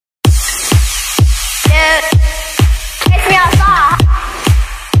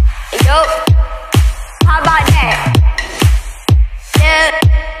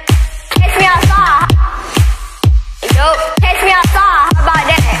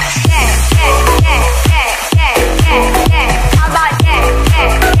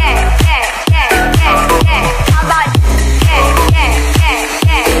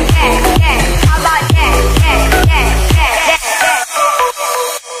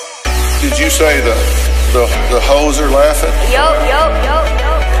you say the hoes are laughing? Yup.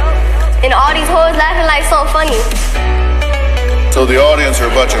 And all these hoes laughing like so funny. So the audience are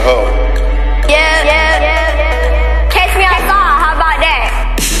a bunch of hoes? Yeah. Catch me outside, how about that?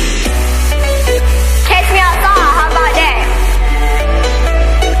 Catch me outside, how about that?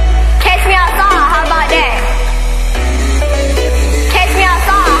 Catch me outside, how about that? Catch me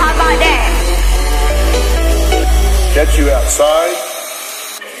outside, how about that? Catch you outside?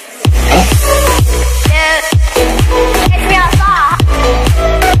 Yeah. Catch me outside.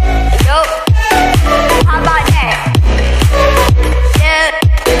 Yup. How about that? Yeah.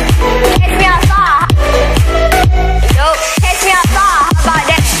 Catch me outside. Yup. Catch me outside. How about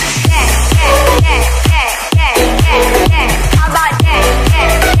that? How about that?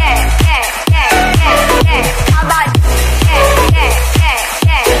 How about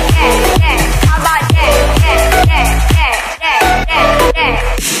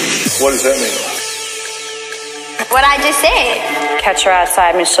What does that mean? what I just said. Catch her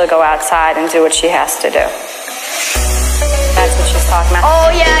outside means she'll go outside and do what she has to do. That's what she's talking about. Oh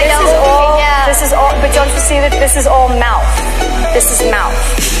yeah, This is all, but don't you see that this is all mouth? This is mouth.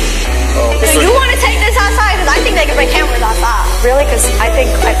 So you want to take this outside? Because I think they can bring cameras outside. Really? Because I think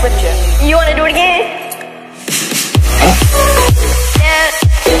I flipped you. You want to do it again?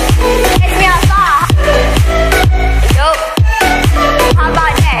 Yeah.